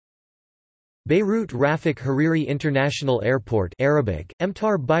Beirut Rafik Hariri International Airport Arabic,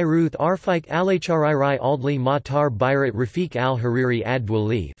 Mtar Beirut Arfik Alacharirai Aldli Matar Beirut Rafik Al Hariri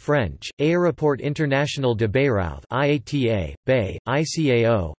Ad-Dwali French, Aéroport International de Beyrouth IATA, BAY,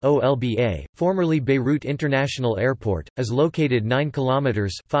 ICAO, OLBA, formerly Beirut International Airport, is located 9 km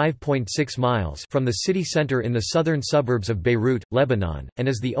 (5.6 miles) from the city center in the southern suburbs of Beirut, Lebanon, and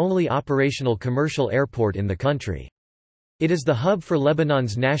is the only operational commercial airport in the country. It is the hub for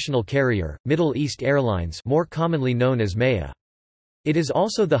Lebanon's national carrier, Middle East Airlines, more commonly known as MEA. It is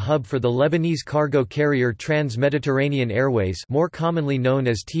also the hub for the Lebanese cargo carrier Trans-Mediterranean Airways, more commonly known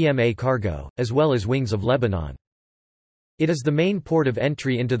as TMA Cargo, as well as Wings of Lebanon. It is the main port of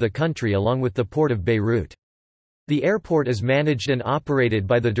entry into the country along with the port of Beirut. The airport is managed and operated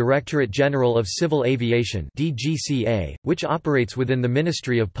by the Directorate General of Civil Aviation (DGCA), which operates within the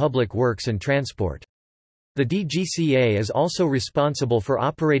Ministry of Public Works and Transport. The DGCA is also responsible for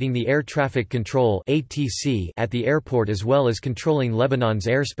operating the air traffic control (ATC) at the airport as well as controlling Lebanon's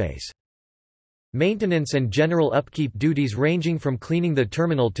airspace. Maintenance and general upkeep duties ranging from cleaning the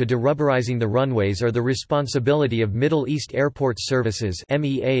terminal to derubberizing the runways are the responsibility of Middle East Airport Services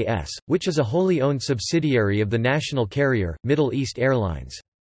 (MEAS), which is a wholly owned subsidiary of the national carrier, Middle East Airlines.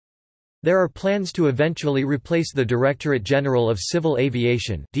 There are plans to eventually replace the Directorate General of Civil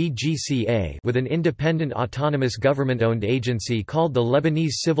Aviation (DGCA) with an independent autonomous government-owned agency called the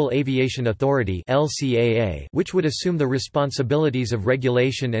Lebanese Civil Aviation Authority (LCAA), which would assume the responsibilities of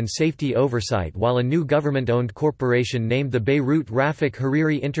regulation and safety oversight, while a new government-owned corporation named the Beirut Rafik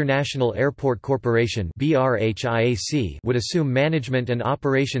Hariri International Airport Corporation (BRHIAC) would assume management and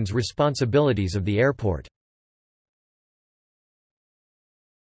operations responsibilities of the airport.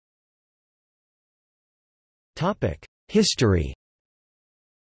 History.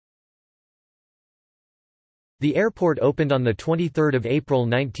 The airport opened on 23 April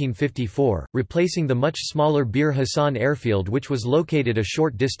 1954, replacing the much smaller Bir Hassan airfield which was located a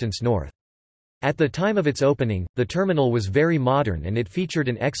short distance north. At the time of its opening, the terminal was very modern and it featured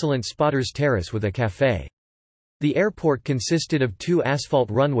an excellent spotter's terrace with a café. The airport consisted of 2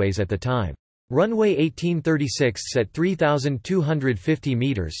 asphalt runways at the time. Runway 1836 at 3,250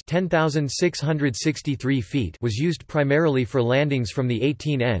 meters (10,663 feet) was used primarily for landings from the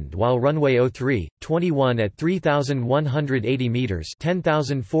 18 end, while runway 03-21 at 3,180 meters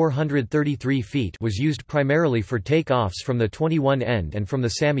 (10,433 feet) was used primarily for takeoffs from the 21 end and from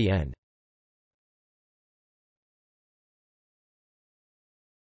the Sami end.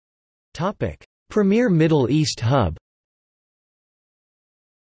 Topic: Premier Middle East hub.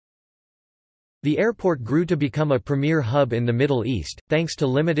 The airport grew to become a premier hub in the Middle East, thanks to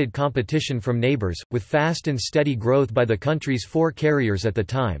limited competition from neighbors, with fast and steady growth by the country's 4 carriers at the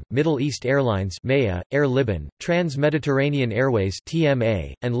time, Middle East Airlines (MEA), Air Liban, Trans-Mediterranean Airways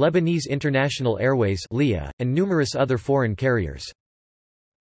 (TMA), and Lebanese International Airways (LIA), and numerous other foreign carriers.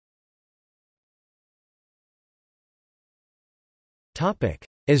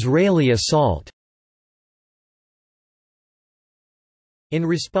 Israeli assault. In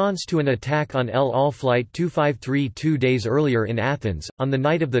response to an attack on El Al Flight 253 2 days earlier in Athens, on the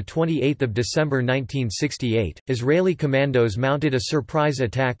night of 28 December 1968, Israeli commandos mounted a surprise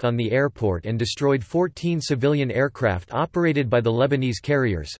attack on the airport and destroyed 14 civilian aircraft operated by the Lebanese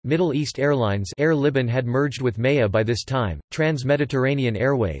carriers. Middle East Airlines Air Liban had merged with MEA by this time, Trans-Mediterranean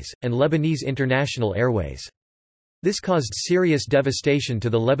Airways, and Lebanese International Airways. This caused serious devastation to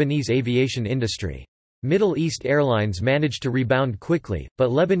the Lebanese aviation industry. Middle East Airlines managed to rebound quickly, but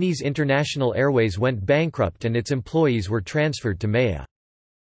Lebanese International Airways went bankrupt and its employees were transferred to MEA.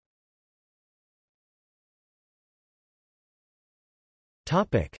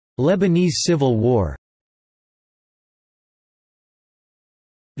 Lebanese Civil War.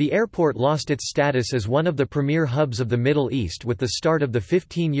 The airport lost its status as one of the premier hubs of the Middle East with the start of the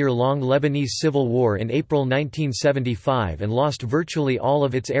 15-year-long Lebanese Civil War in April 1975 and lost virtually all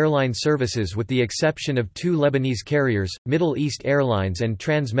of its airline services with the exception of 2 Lebanese carriers, Middle East Airlines and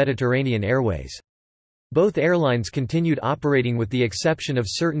Trans-Mediterranean Airways. Both airlines continued operating with the exception of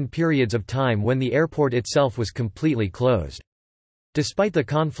certain periods of time when the airport itself was completely closed. Despite the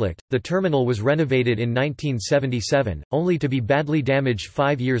conflict, the terminal was renovated in 1977, only to be badly damaged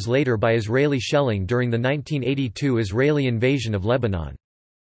 5 years later by Israeli shelling during the 1982 Israeli invasion of Lebanon.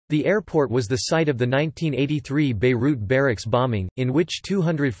 The airport was the site of the 1983 Beirut barracks bombing, in which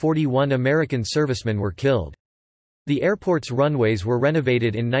 241 American servicemen were killed. The airport's runways were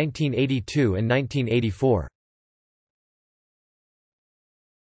renovated in 1982 and 1984.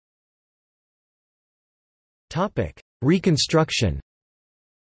 Reconstruction.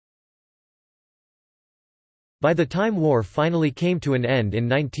 By the time war finally came to an end in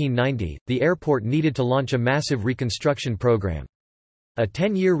 1990, the airport needed to launch a massive reconstruction program. A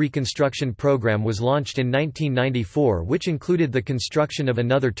 10-year reconstruction program was launched in 1994 which included the construction of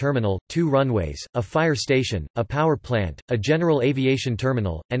another terminal, 2 runways, a fire station, a power plant, a general aviation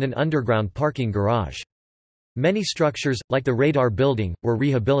terminal, and an underground parking garage. Many structures, like the radar building, were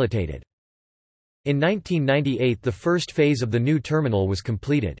rehabilitated. In 1998 the first phase of the new terminal was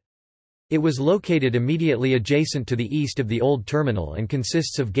completed. It was located immediately adjacent to the east of the old terminal and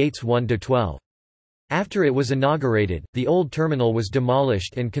consists of gates 1 to 12. After it was inaugurated, the old terminal was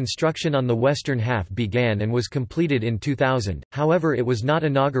demolished and construction on the western half began and was completed in 2000, however it was not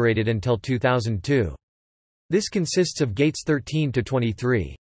inaugurated until 2002. This consists of gates 13 to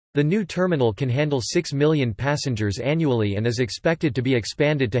 23. The new terminal can handle 6 million passengers annually and is expected to be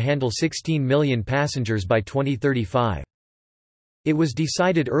expanded to handle 16 million passengers by 2035. It was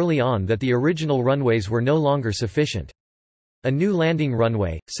decided early on that the original runways were no longer sufficient. A new landing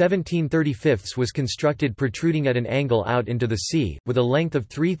runway, 17/35, was constructed protruding at an angle out into the sea, with a length of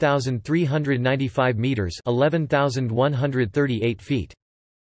 3,395 metres (11,138 feet).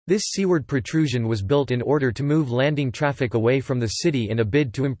 This seaward protrusion was built in order to move landing traffic away from the city in a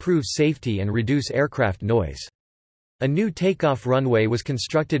bid to improve safety and reduce aircraft noise. A new takeoff runway was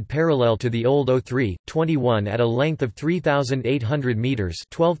constructed parallel to the old A380 at a length of 3,800 metres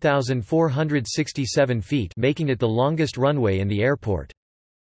 (12,467 feet), making it the longest runway in the airport.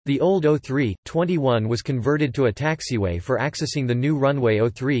 The old A380 was converted to a taxiway for accessing the new runway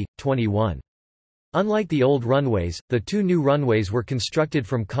A321. Unlike the old runways, the 2 new runways were constructed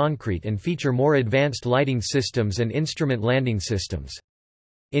from concrete and feature more advanced lighting systems and instrument landing systems.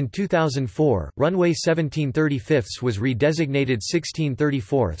 In 2004, runway 17/35 was redesignated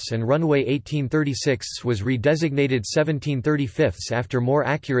 16/34 and runway 18/36 was redesignated 17/35 after more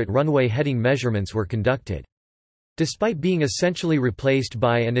accurate runway heading measurements were conducted. Despite being essentially replaced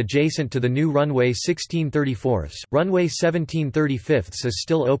by and adjacent to the new runway 16/34, runway 17/35 is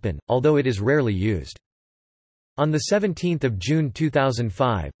still open, although it is rarely used. On 17 June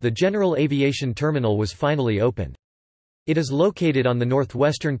 2005, the General Aviation Terminal was finally opened. It is located on the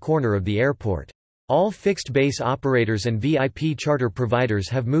northwestern corner of the airport. All fixed-base operators and VIP charter providers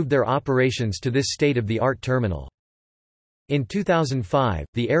have moved their operations to this state-of-the-art terminal. In 2005,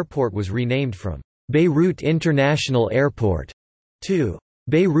 the airport was renamed from Beirut International Airport to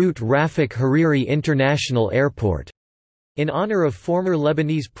Beirut Rafik Hariri International Airport, in honor of former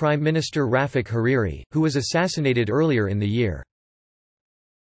Lebanese Prime Minister Rafik Hariri, who was assassinated earlier in the year.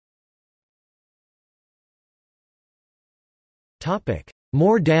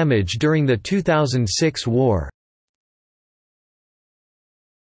 More damage during the 2006 war.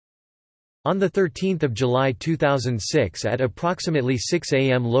 On 13 July 2006 at approximately 6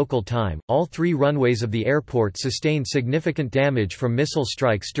 a.m. local time, all 3 runways of the airport sustained significant damage from missile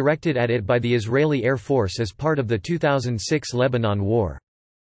strikes directed at it by the Israeli Air Force as part of the 2006 Lebanon War.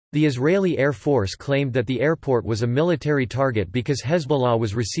 The Israeli Air Force claimed that the airport was a military target because Hezbollah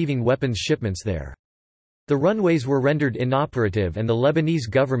was receiving weapons shipments there. The runways were rendered inoperative and the Lebanese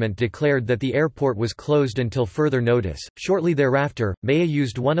government declared that the airport was closed until further notice. Shortly thereafter, Maya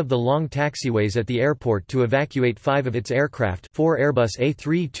used one of the long taxiways at the airport to evacuate 5 of its aircraft, 4 Airbus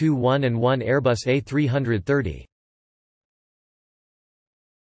A321 and 1 Airbus A330.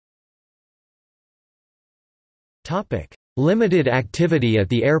 Limited activity at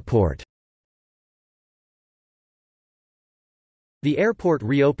the airport. The airport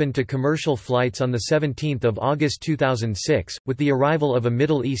reopened to commercial flights on 17 August 2006, with the arrival of a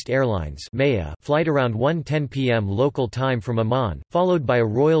Middle East Airlines flight around 1:10 p.m. local time from Amman, followed by a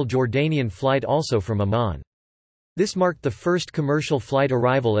Royal Jordanian flight also from Amman. This marked the first commercial flight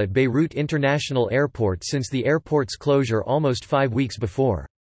arrival at Beirut International Airport since the airport's closure almost 5 weeks before.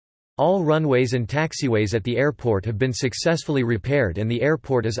 All runways and taxiways at the airport have been successfully repaired and the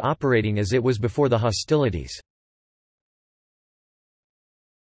airport is operating as it was before the hostilities.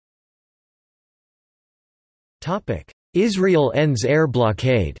 Israel ends air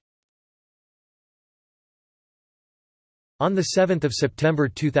blockade. On 7 September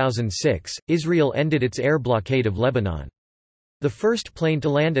 2006, Israel ended its air blockade of Lebanon. The first plane to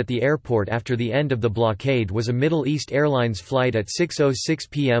land at the airport after the end of the blockade was a Middle East Airlines flight at 6:06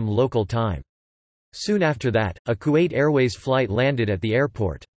 p.m. local time. Soon after that, a Kuwait Airways flight landed at the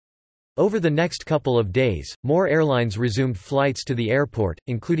airport. Over the next couple of days, more airlines resumed flights to the airport,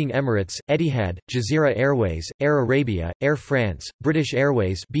 including Emirates, Etihad, Jazeera Airways, Air Arabia, Air France, British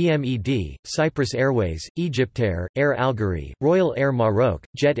Airways (BMED), Cyprus Airways, Egyptair, Air Algerie, Royal Air Maroc,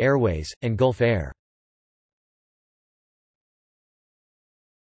 Jet Airways, and Gulf Air.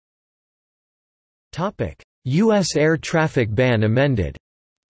 U.S. air traffic ban amended.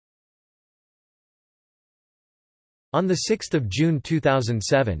 On 6 June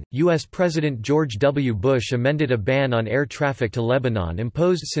 2007, U.S. President George W. Bush amended a ban on air traffic to Lebanon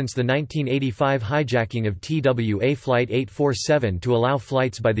imposed since the 1985 hijacking of TWA Flight 847 to allow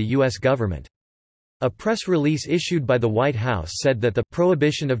flights by the U.S. government. A press release issued by the White House said that the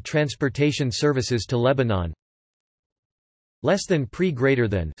prohibition of transportation services to Lebanon less than pre greater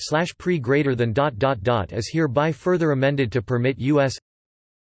than is hereby further amended to permit U.S.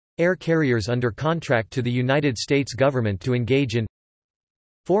 air carriers under contract to the United States government to engage in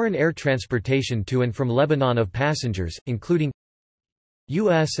foreign air transportation to and from Lebanon of passengers, including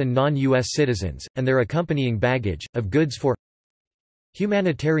U.S. and non-U.S. citizens, and their accompanying baggage, of goods for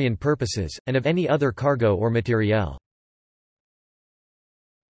humanitarian purposes, and of any other cargo or materiel.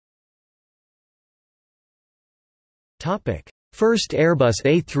 First Airbus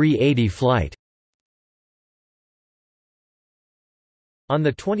A380 flight. On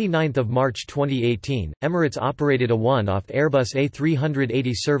 29 March 2018, Emirates operated a one-off Airbus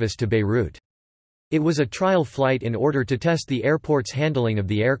A380 service to Beirut. It was a trial flight in order to test the airport's handling of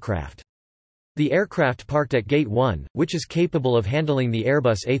the aircraft. The aircraft parked at Gate 1, which is capable of handling the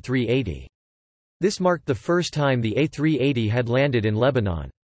Airbus A380. This marked the first time the A380 had landed in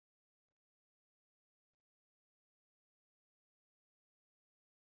Lebanon.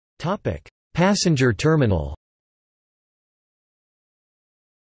 Passenger terminal.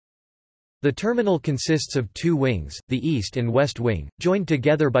 The terminal consists of two wings, the east and west wing, joined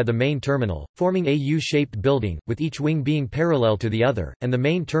together by the main terminal, forming a U-shaped building, with each wing being parallel to the other, and the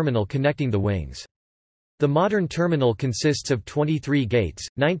main terminal connecting the wings. The modern terminal consists of 23 gates,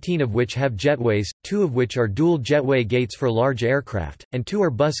 19 of which have jetways, 2 of which are dual jetway gates for large aircraft, and 2 are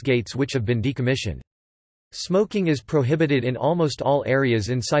bus gates which have been decommissioned. Smoking is prohibited in almost all areas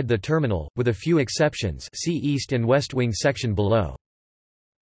inside the terminal, with a few exceptions. See East and West Wing section below.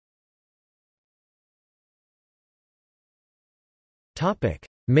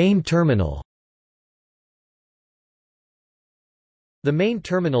 Main terminal. The main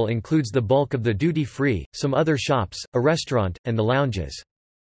terminal includes the bulk of the duty-free, some other shops, a restaurant, and the lounges.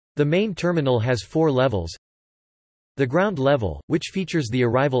 The main terminal has 4 levels. The ground level, which features the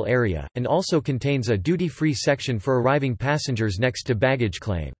arrival area, and also contains a duty-free section for arriving passengers next to baggage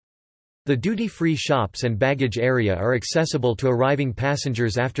claim. The duty-free shops and baggage area are accessible to arriving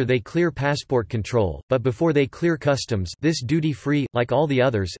passengers after they clear passport control, but before they clear customs. This duty-free, like all the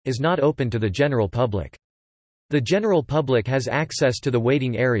others, is not open to the general public. The general public has access to the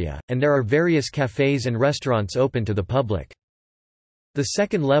waiting area, and there are various cafes and restaurants open to the public. The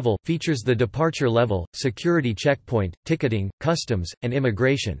second level features the departure level, security checkpoint, ticketing, customs, and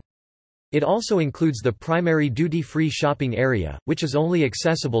immigration. It also includes the primary duty-free shopping area, which is only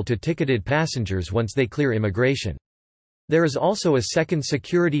accessible to ticketed passengers once they clear immigration. There is also a second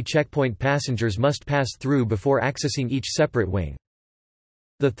security checkpoint passengers must pass through before accessing each separate wing.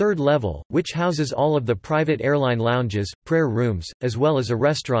 The third level, which houses all of the private airline lounges, prayer rooms, as well as a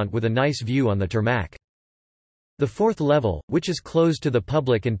restaurant with a nice view on the tarmac. The fourth level, which is closed to the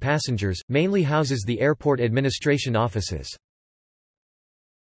public and passengers, mainly houses the airport administration offices.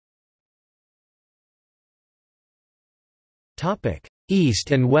 East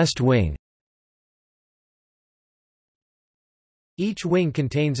and West Wing. Each wing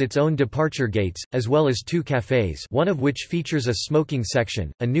contains its own departure gates, as well as 2 cafes, one of which features a smoking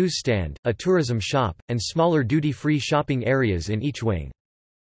section, a newsstand, a tourism shop, and smaller duty-free shopping areas in each wing.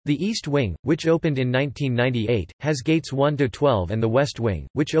 The East Wing, which opened in 1998, has gates 1 to 12, and the West Wing,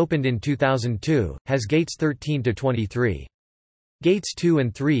 which opened in 2002, has gates 13 to 23. Gates 2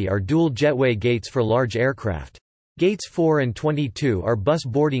 and 3 are dual jetway gates for large aircraft. Gates 4 and 22 are bus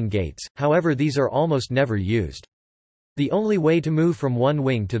boarding gates, however these are almost never used. The only way to move from one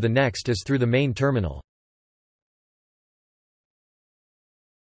wing to the next is through the main terminal.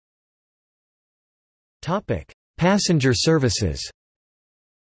 Passenger services.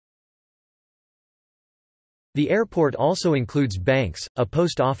 The airport also includes banks, a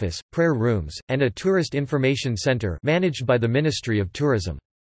post office, prayer rooms, and a tourist information center managed by the Ministry of Tourism.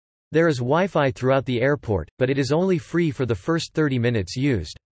 There is Wi-Fi throughout the airport, but it is only free for the first 30 minutes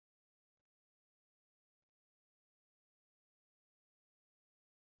used.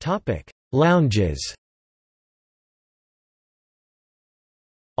 Lounges.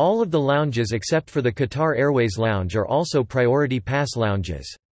 All of the lounges except for the Qatar Airways Lounge are also Priority Pass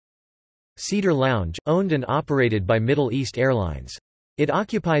lounges. Cedar Lounge, owned and operated by Middle East Airlines. It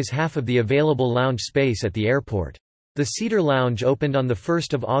occupies half of the available lounge space at the airport. The Cedar Lounge opened on 1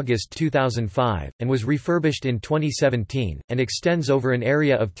 August 2005, and was refurbished in 2017, and extends over an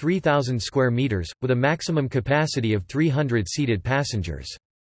area of 3,000 square meters, with a maximum capacity of 300 seated passengers.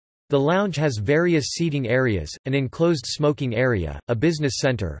 The lounge has various seating areas, an enclosed smoking area, a business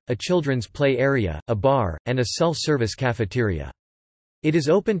center, a children's play area, a bar, and a self-service cafeteria. It is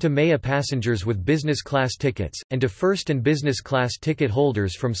open to Maya passengers with business class tickets, and to first and business class ticket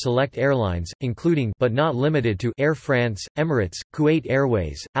holders from select airlines, including but not limited to Air France, Emirates, Kuwait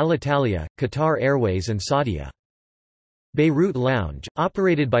Airways, Alitalia, Qatar Airways and Saudia. Beirut Lounge,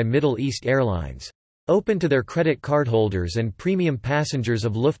 operated by Middle East Airlines. Open to their credit card holders and premium passengers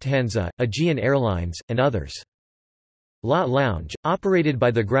of Lufthansa, Aegean Airlines, and others. Lot Lounge, operated by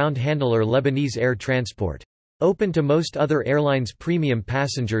the ground handler Lebanese Air Transport. Open to most other airlines' premium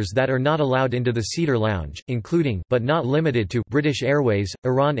passengers that are not allowed into the Cedar Lounge, including but not limited to British Airways,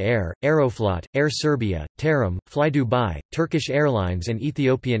 Iran Air, Aeroflot, Air Serbia, Tarom, Fly Dubai, Turkish Airlines and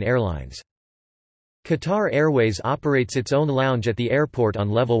Ethiopian Airlines. Qatar Airways operates its own lounge at the airport on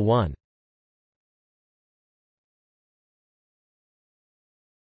Level 1.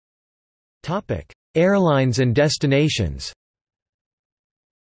 Airlines and destinations.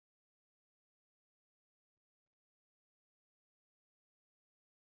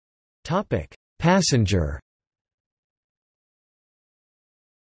 Passenger.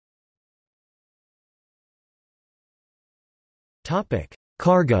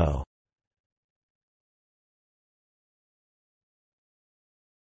 Cargo.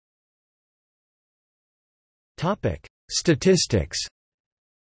 Statistics.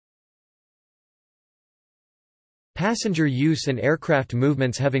 Passenger use and aircraft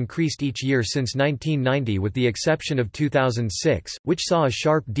movements have increased each year since 1990 with the exception of 2006, which saw a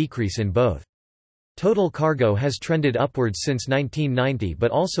sharp decrease in both. Total cargo has trended upwards since 1990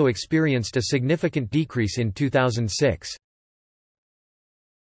 but also experienced a significant decrease in 2006.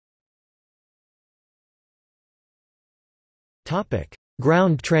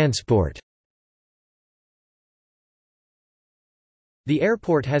 Ground transport. The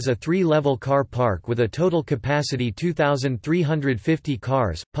airport has a 3-level car park with a total capacity 2,350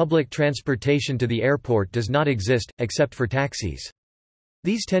 cars. Public transportation to the airport does not exist, except for taxis.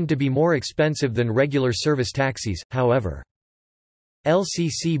 These tend to be more expensive than regular service taxis, however.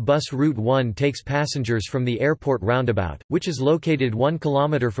 LCC Bus Route 1 takes passengers from the airport roundabout, which is located 1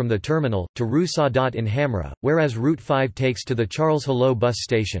 km from the terminal, to Rue Sadat in Hamra, whereas Route 5 takes to the Charles Hello bus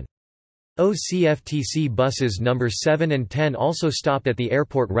station. OCFTC buses numbers 7 and 10 also stop at the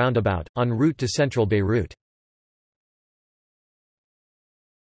airport roundabout, en route to central Beirut.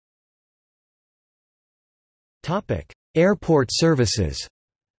 Airport services.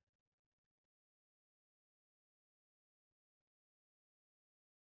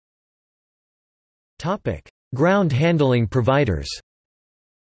 Ground handling providers.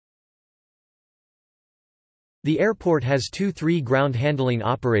 The airport has 2-3 ground handling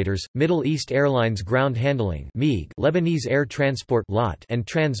operators, Middle East Airlines Ground Handling (MiG), Lebanese Air Transport (LAT), and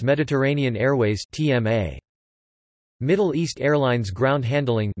Trans-Mediterranean Airways (TMA). Middle East Airlines Ground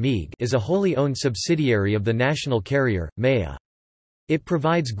Handling (MiG) is a wholly owned subsidiary of the national carrier, Maya. It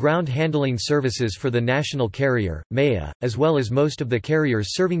provides ground handling services for the national carrier, Maya, as well as most of the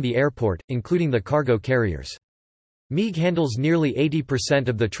carriers serving the airport, including the cargo carriers. MiG handles nearly 80%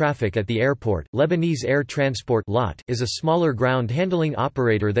 of the traffic at the airport. Lebanese Air Transport (LAT) is a smaller ground handling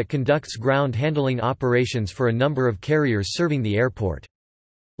operator that conducts ground handling operations for a number of carriers serving the airport.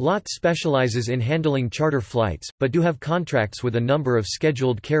 LAT specializes in handling charter flights, but do have contracts with a number of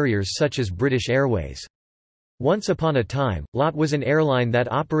scheduled carriers such as British Airways. Once upon a time, LAT was an airline that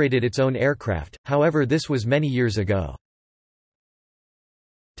operated its own aircraft, however this was many years ago.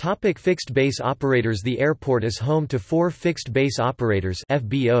 Fixed base operators. The airport is home to 4 fixed base operators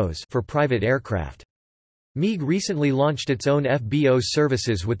 (FBOs) for private aircraft. MiG recently launched its own FBO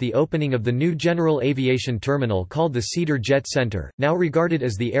services with the opening of the new general aviation terminal called the Cedar Jet Center, now regarded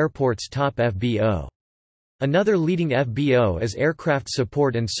as the airport's top FBO. Another leading FBO is Aircraft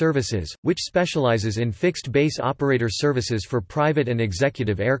Support and Services, which specializes in fixed base operator services for private and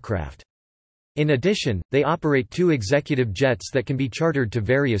executive aircraft. In addition, they operate 2 executive jets that can be chartered to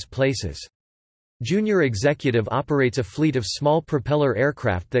various places. Junior Executive operates a fleet of small propeller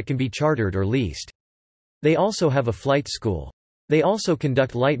aircraft that can be chartered or leased. They also have a flight school. They also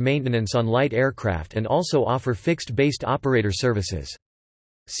conduct light maintenance on light aircraft and also offer fixed-based operator services.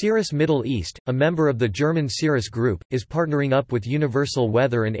 Cirrus Middle East, a member of the German Cirrus Group, is partnering up with Universal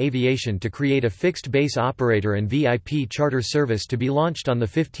Weather and Aviation to create a fixed-base operator and VIP charter service to be launched on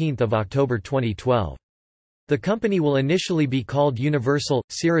 15 October 2012. The company will initially be called Universal,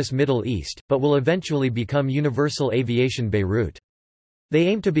 Cirrus Middle East, but will eventually become Universal Aviation Beirut. They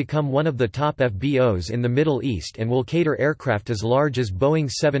aim to become one of the top FBOs in the Middle East and will cater aircraft as large as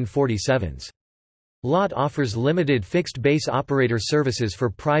Boeing 747s. LOT offers limited fixed-base operator services for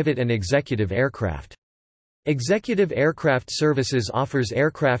private and executive aircraft. Executive Aircraft Services offers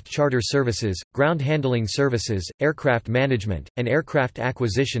aircraft charter services, ground handling services, aircraft management, and aircraft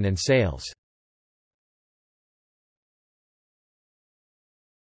acquisition and sales.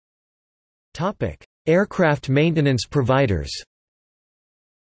 Aircraft maintenance providers.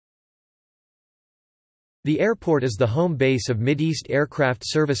 The airport is the home base of Mideast Aircraft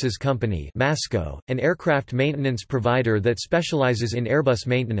Services Company (MASCO), an aircraft maintenance provider that specializes in Airbus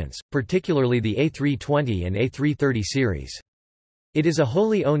maintenance, particularly the A320 and A330 series. It is a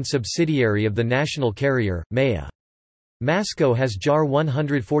wholly owned subsidiary of the national carrier, MEA. MASCO has JAR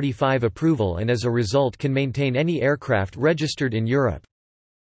 145 approval and as a result can maintain any aircraft registered in Europe.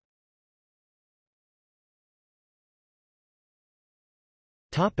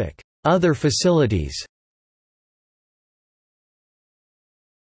 Other facilities.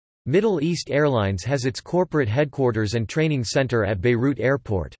 Middle East Airlines has its corporate headquarters and training center at Beirut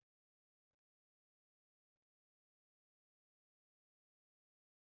Airport.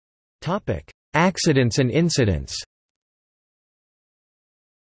 Accidents and incidents.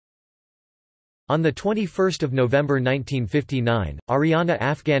 On 21 November 1959, Ariana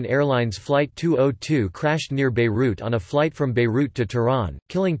Afghan Airlines Flight 202 crashed near Beirut on a flight from Beirut to Tehran,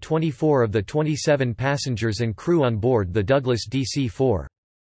 killing 24 of the 27 passengers and crew on board the Douglas DC-4.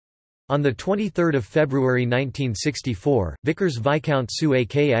 On 23 February 1964, Vickers Viscount Sue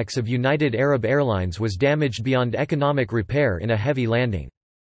AKX of United Arab Airlines was damaged beyond economic repair in a heavy landing.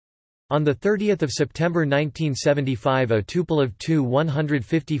 On 30 September 1975 a Tupolev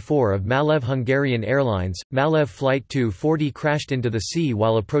Tu-154 of Malev Hungarian Airlines, Malev Flight 240 crashed into the sea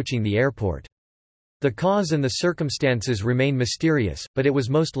while approaching the airport. The cause and the circumstances remain mysterious, but it was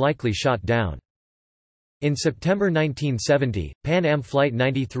most likely shot down. In September 1970, Pan Am Flight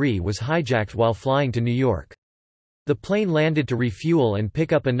 93 was hijacked while flying to New York. The plane landed to refuel and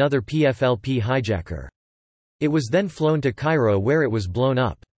pick up another PFLP hijacker. It was then flown to Cairo where it was blown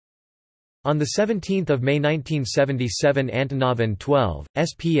up. On 17 May 1977 Antonov An-12,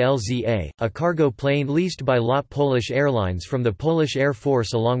 SPLZA, a cargo plane leased by LOT Polish Airlines from the Polish Air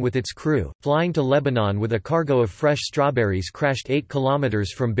Force along with its crew, flying to Lebanon with a cargo of fresh strawberries crashed 8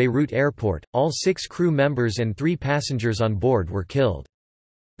 kilometers from Beirut Airport. All 6 crew members and 3 passengers on board were killed.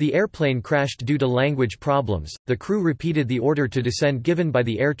 The airplane crashed due to language problems. The crew repeated the order to descend given by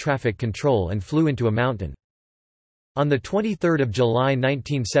the air traffic control and flew into a mountain. On 23 July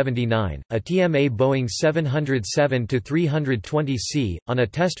 1979, a TMA Boeing 707-320C, on a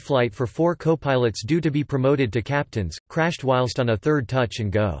test flight for 4 co-pilots due to be promoted to captains, crashed whilst on a third touch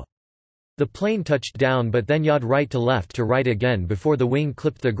and go. The plane touched down but then yawed right to right again before the wing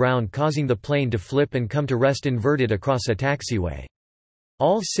clipped the ground causing the plane to flip and come to rest inverted across a taxiway.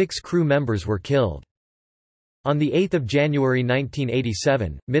 All 6 crew members were killed. On 8 January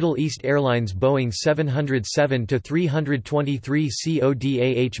 1987, Middle East Airlines Boeing 707-323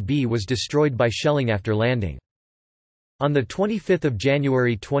 CODAHB was destroyed by shelling after landing. On 25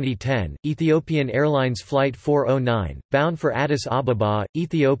 January 2010, Ethiopian Airlines Flight 409, bound for Addis Ababa,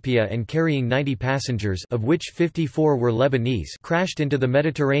 Ethiopia and carrying 90 passengers of which 54 were Lebanese, crashed into the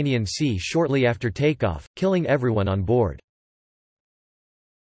Mediterranean Sea shortly after takeoff, killing everyone on board.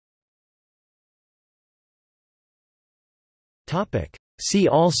 See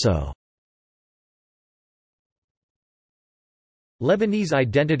also: Lebanese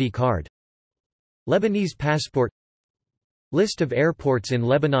identity card, Lebanese passport, List of airports in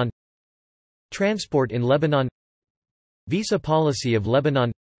Lebanon, Transport in Lebanon, Visa policy of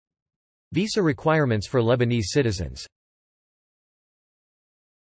Lebanon, Visa requirements for Lebanese citizens.